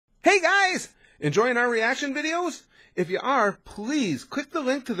Hey guys! Enjoying our reaction videos? If you are, please click the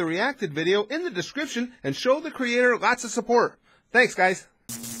link to the reacted video in the description and show the creator lots of support. Thanks guys!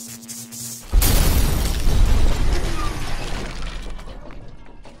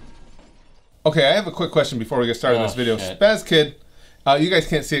 Okay, I have a quick question before we get started in this video. Shit. Spaz Kid, you guys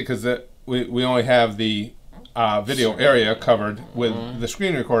can't see it because we only have the video area covered with the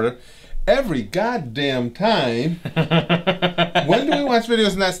screen recorder. Every goddamn time, when do we watch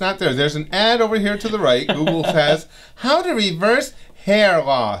videos and that's not there? There's an ad over here to the right. Google says, how to reverse hair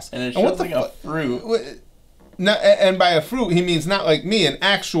loss. And it shows like a fruit. No, and by a fruit, he means not like me, an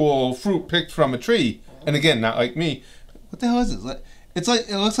actual fruit picked from a tree. And again, not like me. What the hell is it? It's like,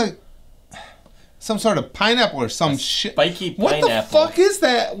 it looks like some sort of pineapple or some shit. Spiky pineapple. What the fuck is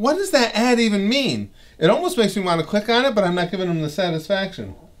that? What does that ad even mean? It almost makes me want to click on it, but I'm not giving them the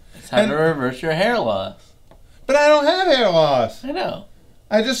satisfaction. It's how to reverse your hair loss. But I don't have hair loss. I know.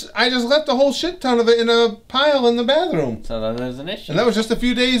 I just left a whole shit ton of it in a pile in the bathroom. So then there's an issue. And that was just a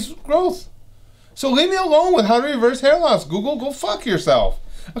few days growth. So leave me alone with how to reverse hair loss. Google, go fuck yourself.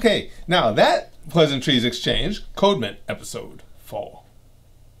 Okay, now that pleasantries exchange, Code MENT episode 4.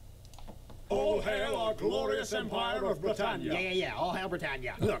 All hail our glorious empire of Britannia. Yeah. All hail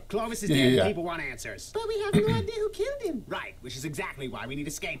Britannia. Look, Clovis is dead and people want answers. But we have no idea who killed him. Right, which is exactly why we need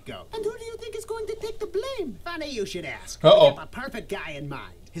a scapegoat. And who do you think is going to take the blame? Funny you should ask. Uh-oh. We have a perfect guy in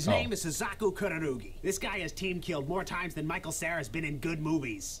mind. His name is Suzaku Kurarugi. This guy has team killed more times than Michael Cera's been in good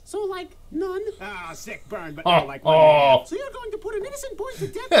movies. So, like, none? Ah, sick burn, but not like one man. So you're going to put an innocent boy to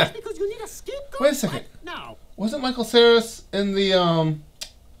death just because you need a scapegoat? Wait a second. No. Wasn't Michael Cera in the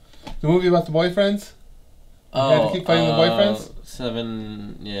movie about the boyfriends? Had to keep fighting the boyfriends?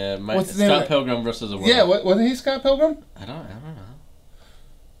 What's the name Scott Pilgrim versus the World. Yeah, wasn't he Scott Pilgrim? I don't know.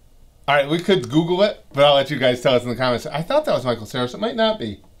 Alright, we could Google it, but I'll let you guys tell us in the comments. I thought that was Michael Cera, so it might not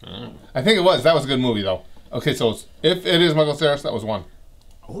be. I think it was. That was a good movie, though. Okay, so if it is Michael Cera, that was one.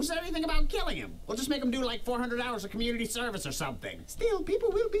 Who said anything about killing him? We'll just make him do like 400 hours of community service or something. Still,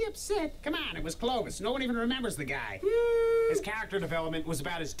 people will be upset. Come on, it was Clovis. No one even remembers the guy. His character development was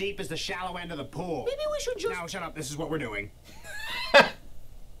about as deep as the shallow end of the pool. Maybe we should just... No, shut up. This is what we're doing.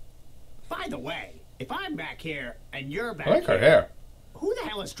 By the way, if I'm back here and you're back I like her here, hair. who the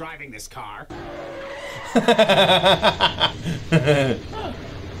hell is driving this car?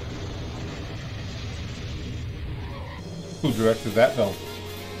 Who directed that film?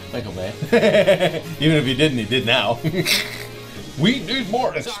 Michael Bay. Even if he didn't, he did now. We need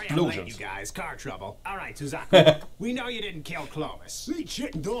more Sorry I'm late, explosions. you guys. Car trouble. All right, Suzaku. We know you didn't kill Clovis. Eat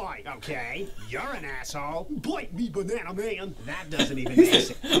shit and die. Okay, you're an asshole. Bite me, banana man. That doesn't even make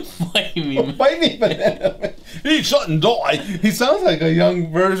sense. Bite me. Bite me, banana. He shut and die. He sounds like a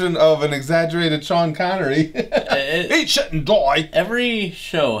young version of an exaggerated Sean Connery. Eat shit and die. Every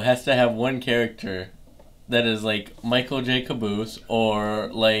show has to have one character that is like Michael J. Caboose or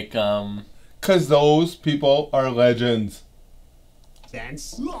like Cause those people are legends.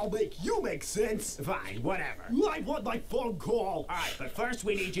 Sense? I'll make you make sense. Fine, whatever. I want my phone call. All right, but first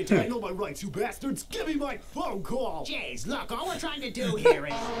we need you I to... know my rights, you bastards. Give me my phone call. Jeez, look, all we're trying to do here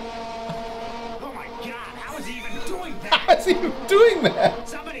is... Oh my God, how is he even doing that? How's he even doing that?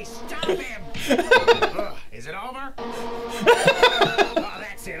 Somebody stop him! Ugh, is it over? Oh,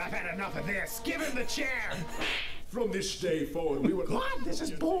 that's it. I've had enough of this. Give him the chair. From this day forward, we will... God, this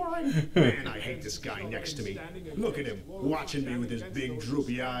is boring. Man, I hate this guy next to me. Look at him, watching me with his big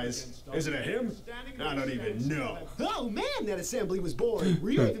droopy eyes. Is it a him? I don't even know. Oh, man, that assembly was boring. Were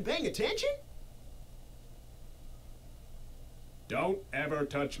you even paying attention? Don't ever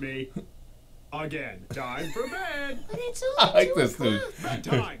touch me again. Time for bed. But it's I only like this dude.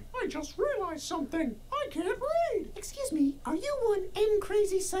 Bedtime. I just realized something. I can't read. Excuse me, are you one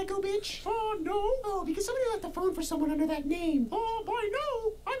crazy psycho bitch? Oh, no. Oh, because somebody left the phone for someone under that name. Oh, by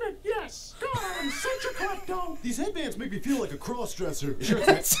no. I meant yes. God, I'm such a klepto. These headbands make me feel like a cross-dresser.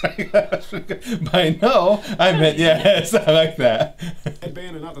 By no, I meant yes. I like that.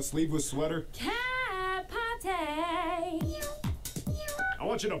 Headband and not the sleeveless sweater. Cat party. I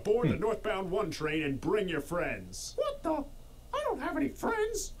want you to board the northbound 1 train and bring your friends. What the? I don't have any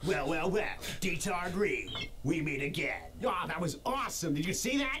friends. Well, Detard Reed, we meet again. Oh, that was awesome. Did you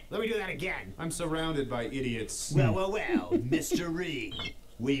see that? Let me do that again. I'm surrounded by idiots. Well, Mr. Reed,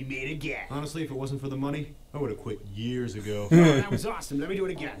 we meet again. Honestly, if it wasn't for the money, I would have quit years ago. Oh, that was awesome. Let me do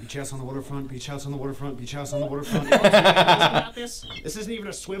it again. Beach house on the waterfront, beach house on the waterfront, beach house on the waterfront. About this? This isn't even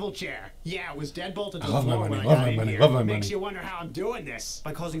a swivel chair. Yeah, it was dead bolted to the love my floor money, when I love got my in money, here. love my Makes money. you wonder how I'm doing this.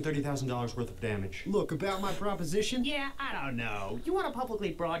 By causing $30,000 worth of damage. Look, about my proposition. Yeah, I don't know. You want to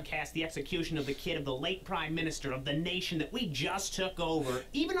publicly broadcast the execution of the kid of the late Prime Minister of the nation that we just took over,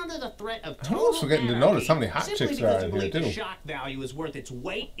 even under the threat of total almost forgetting to anarchy, notice how many hot simply chicks there because are you in here, believe the too. shock value is worth its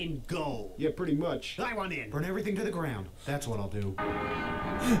weight in gold. Yeah, pretty much. I want in. Burn everything to the ground. That's what I'll do.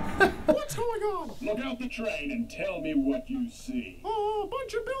 What's going on? Look out the train and tell me what you see. Oh, a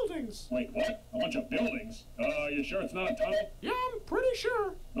bunch of buildings. Wait, what? A bunch of buildings? You sure it's not a tunnel? Yeah, I'm pretty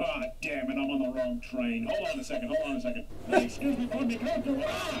sure. Ah, damn it, I'm on the wrong train. Hold on a second. Hey, excuse me, put me comfortable.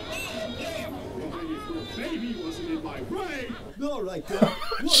 Ah, damn. Baby wasn't in my way. All right, then.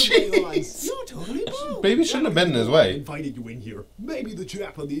 What are my odds? You're totally bold. Baby shouldn't have been in his I way. invited you in here. Maybe the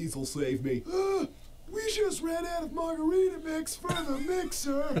Japanese will save me. We just ran out of margarita mix for the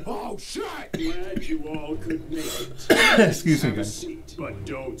mixer. Oh, shit. Glad you all could make it. Excuse me, Have a guys. seat, but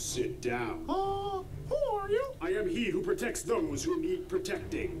don't sit down. Who are you? I am he who protects those who need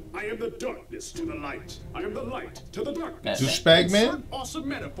protecting. I am the darkness to the light. I am the light to the darkness. Douchebag man? Insert awesome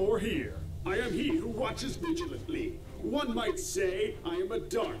metaphor here. I am he who watches vigilantly. One might say I am a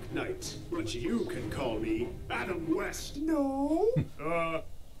dark knight, but you can call me Adam West. No.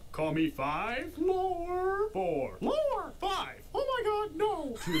 Call me 5? Lower. 4. Lower. 5. Oh my god,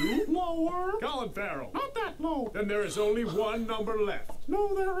 no. 2. Lower. Colin Farrell. Not that low. Then there is only one number left.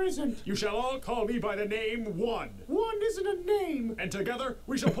 No, there isn't. You shall all call me by the name 1. One isn't a name. And together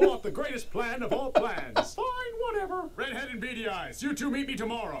we shall pull off the greatest plan of all plans. Fine, whatever. Redhead and Beady Eyes, you two meet me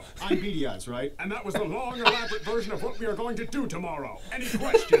tomorrow. I'm Beady Eyes, right? And that was the long, elaborate version of what we are going to do tomorrow. Any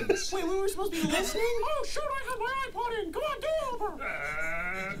questions? Wait, we were supposed to be listening? Oh, shoot, I had my iPod in. Come on, do it over.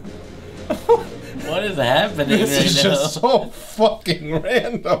 What is happening This right is now? just so fucking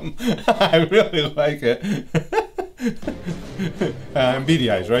random. I really like it. I'm Beady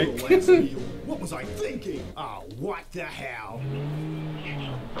Eyes, right? What was I thinking? Oh, what the hell?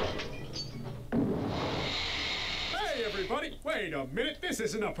 Hey, everybody! Wait a minute, this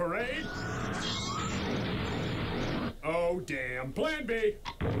isn't a parade! Oh, damn. Plan B.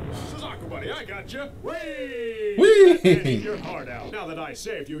 Suzaku, buddy, I got you. Whee! Whee! Eat your heart out. Now that I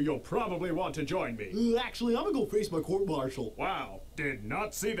saved you, you'll probably want to join me. Actually, I'm gonna go face my court-martial. Wow, did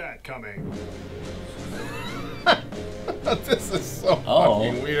not see that coming. This is so Oh.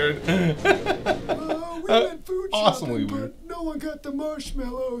 fucking weird. We went food awesomely shopping, weird. but no one got the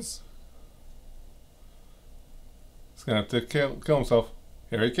marshmallows. He's gonna have to kill himself.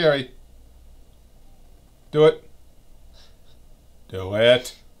 Harry Carey. Do it. Do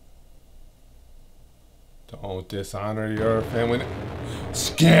it. Don't dishonor your family.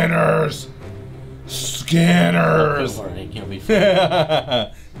 Scanners! Scanners! Go for it, you'll be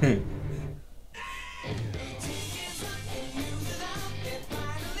fine.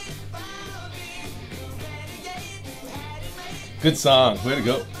 Good song. Way to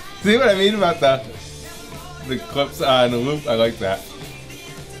go. See what I mean about the clips on the loop? I like that.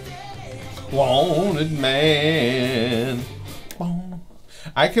 Wanted man.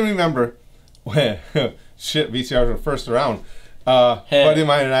 I can remember when shit VCRs were first around. Buddy of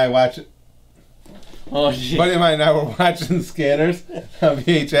mine and I watched it. Oh, shit. Buddy of mine and I were watching Scanners on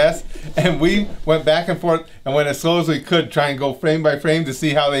VHS, and we went back and forth and went as slow as we could, try and go frame by frame to see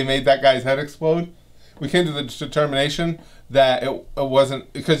how they made that guy's head explode. We came to the determination that it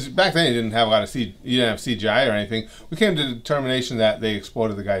wasn't, because back then you didn't have a lot of you didn't have CGI or anything. We came to the determination that they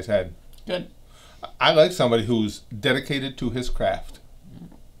exploded the guy's head. Good. I like somebody who's dedicated to his craft.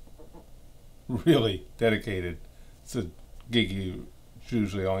 Really dedicated. It's a gig you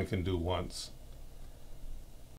usually only can do once.